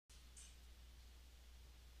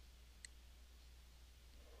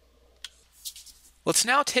Let's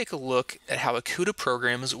now take a look at how a CUDA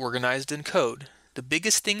program is organized in code. The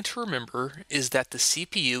biggest thing to remember is that the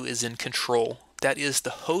CPU is in control. That is,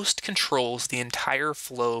 the host controls the entire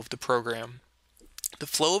flow of the program. The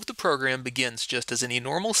flow of the program begins just as any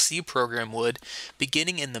normal C program would,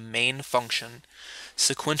 beginning in the main function.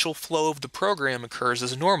 Sequential flow of the program occurs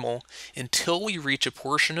as normal until we reach a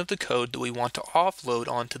portion of the code that we want to offload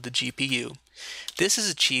onto the GPU. This is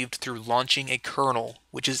achieved through launching a kernel,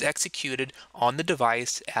 which is executed on the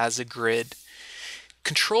device as a grid.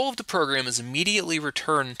 Control of the program is immediately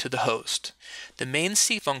returned to the host. The main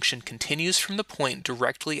C function continues from the point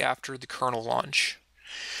directly after the kernel launch.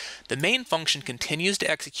 The main function continues to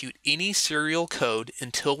execute any serial code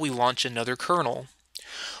until we launch another kernel.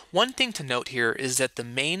 One thing to note here is that the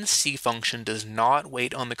main C function does not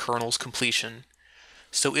wait on the kernel's completion.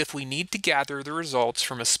 So if we need to gather the results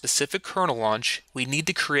from a specific kernel launch, we need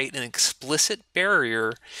to create an explicit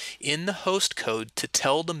barrier in the host code to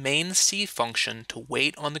tell the main C function to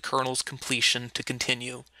wait on the kernel's completion to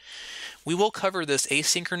continue. We will cover this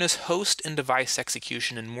asynchronous host and device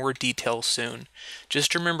execution in more detail soon.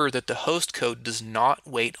 Just remember that the host code does not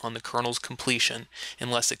wait on the kernel's completion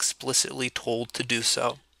unless explicitly told to do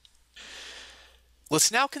so.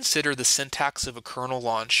 Let's now consider the syntax of a kernel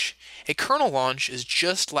launch. A kernel launch is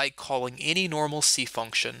just like calling any normal C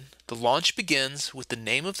function. The launch begins with the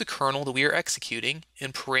name of the kernel that we are executing,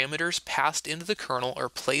 and parameters passed into the kernel are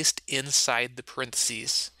placed inside the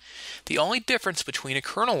parentheses. The only difference between a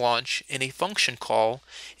kernel launch and a function call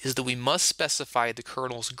is that we must specify the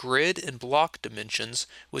kernel's grid and block dimensions,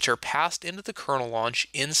 which are passed into the kernel launch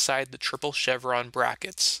inside the triple chevron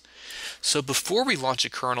brackets. So before we launch a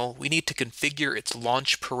kernel, we need to configure its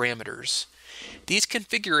launch parameters. These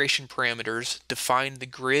configuration parameters define the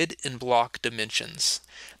grid and block dimensions.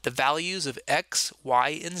 The values of x,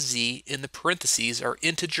 y, and z in the parentheses are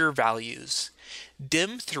integer values.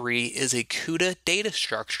 dim3 is a CUDA data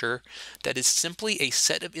structure that is simply a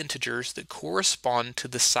set of integers that correspond to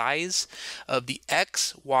the size of the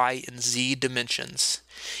x, y, and z dimensions.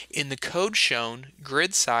 In the code shown,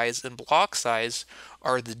 grid size and block size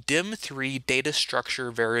are the dim3 data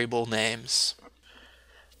structure variable names.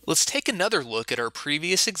 Let's take another look at our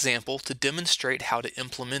previous example to demonstrate how to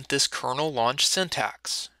implement this kernel launch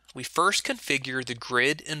syntax. We first configure the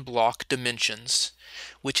grid and block dimensions,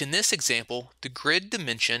 which in this example, the grid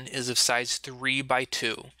dimension is of size 3 by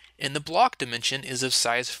 2, and the block dimension is of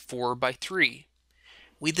size 4 by 3.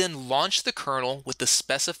 We then launch the kernel with the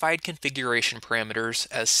specified configuration parameters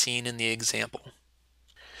as seen in the example.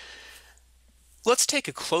 Let's take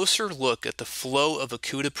a closer look at the flow of a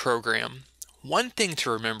CUDA program. One thing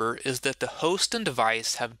to remember is that the host and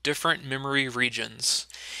device have different memory regions.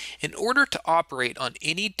 In order to operate on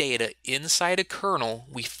any data inside a kernel,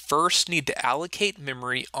 we first need to allocate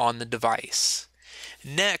memory on the device.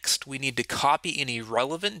 Next, we need to copy any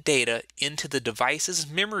relevant data into the device's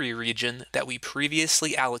memory region that we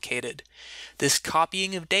previously allocated. This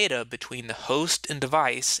copying of data between the host and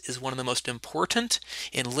device is one of the most important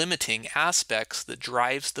and limiting aspects that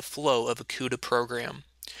drives the flow of a CUDA program.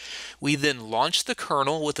 We then launch the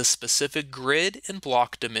kernel with a specific grid and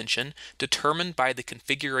block dimension determined by the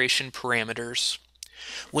configuration parameters.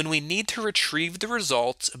 When we need to retrieve the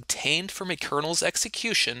results obtained from a kernel's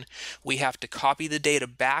execution, we have to copy the data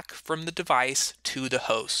back from the device to the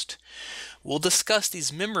host. We'll discuss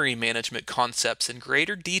these memory management concepts in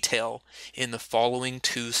greater detail in the following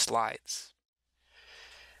 2 slides.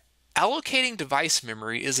 Allocating device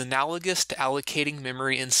memory is analogous to allocating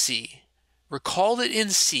memory in C. Recall that in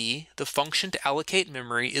C, the function to allocate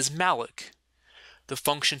memory is malloc. The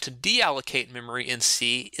function to deallocate memory in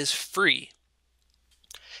C is free.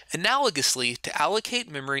 Analogously, to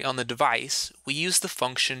allocate memory on the device, we use the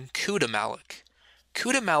function CUDA_malloc.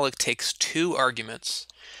 CUDA_malloc takes 2 arguments.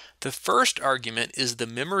 The first argument is the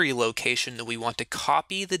memory location that we want to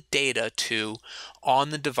copy the data to on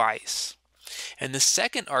the device. And the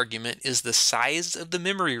second argument is the size of the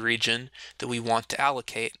memory region that we want to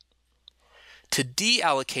allocate. To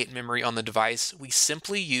deallocate memory on the device, we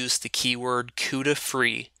simply use the keyword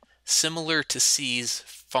CUDA_free, similar to C's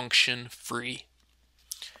function free.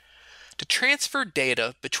 To transfer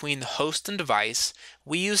data between the host and device,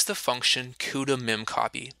 we use the function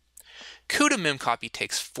CUDA_memcopy. CUDA_memcopy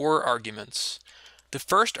takes 4 arguments. The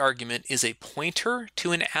first argument is a pointer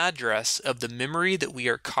to an address of the memory that we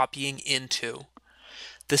are copying into.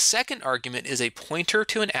 The second argument is a pointer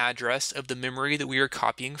to an address of the memory that we are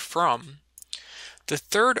copying from. The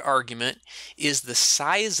third argument is the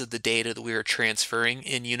size of the data that we are transferring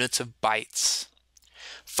in units of bytes.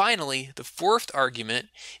 Finally, the fourth argument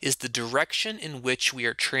is the direction in which we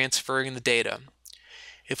are transferring the data.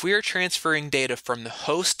 If we are transferring data from the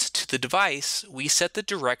host to the device, we set the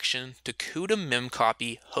direction to CUDA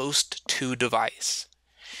memcopy host to device.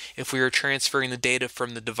 If we are transferring the data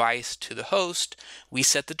from the device to the host, we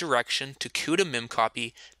set the direction to CUDA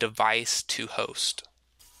memcopy device to host.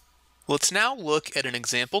 Let's now look at an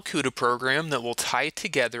example CUDA program that will tie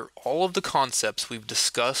together all of the concepts we've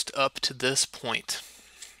discussed up to this point.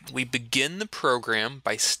 We begin the program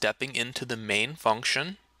by stepping into the main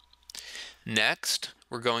function. Next,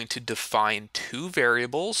 we're going to define two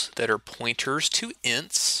variables that are pointers to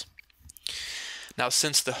ints. Now,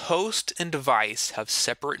 since the host and device have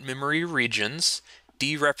separate memory regions,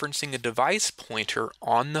 dereferencing a device pointer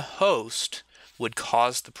on the host would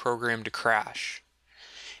cause the program to crash.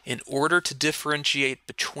 In order to differentiate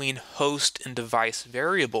between host and device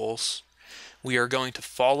variables, we are going to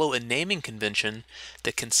follow a naming convention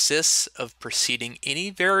that consists of preceding any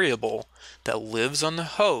variable that lives on the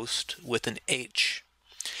host with an H,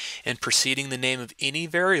 and preceding the name of any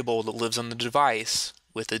variable that lives on the device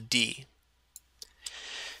with a D.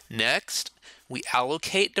 Next, we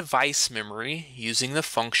allocate device memory using the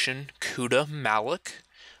function CUDA malloc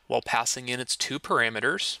while passing in its two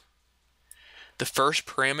parameters. The first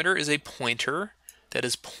parameter is a pointer that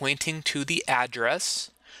is pointing to the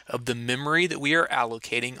address of the memory that we are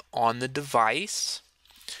allocating on the device.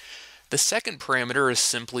 The second parameter is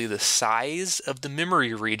simply the size of the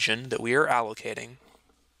memory region that we are allocating.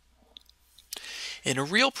 In a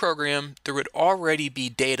real program, there would already be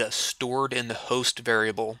data stored in the host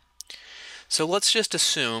variable. So let's just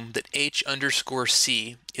assume that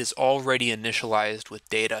h_c is already initialized with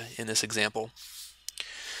data in this example.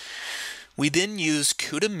 We then use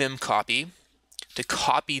CUDA memcopy to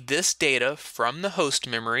copy this data from the host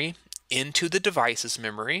memory into the device's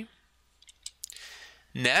memory.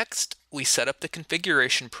 Next, we set up the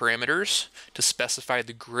configuration parameters to specify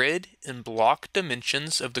the grid and block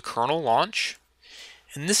dimensions of the kernel launch.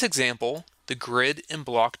 In this example, the grid and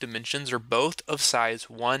block dimensions are both of size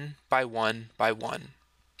 1 by 1 by 1.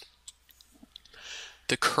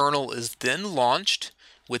 The kernel is then launched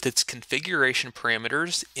with its configuration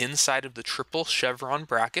parameters inside of the triple chevron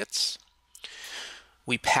brackets.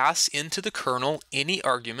 We pass into the kernel any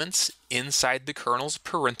arguments inside the kernel's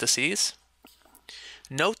parentheses.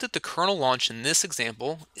 Note that the kernel launch in this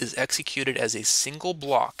example is executed as a single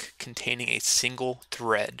block containing a single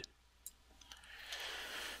thread.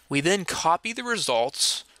 We then copy the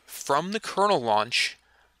results from the kernel launch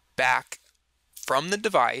back from the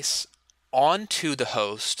device onto the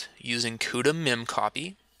host using CUDA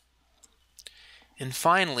memcopy. And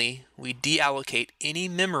finally, we deallocate any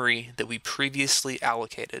memory that we previously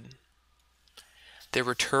allocated. The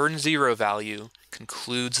return 0 value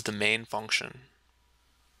concludes the main function.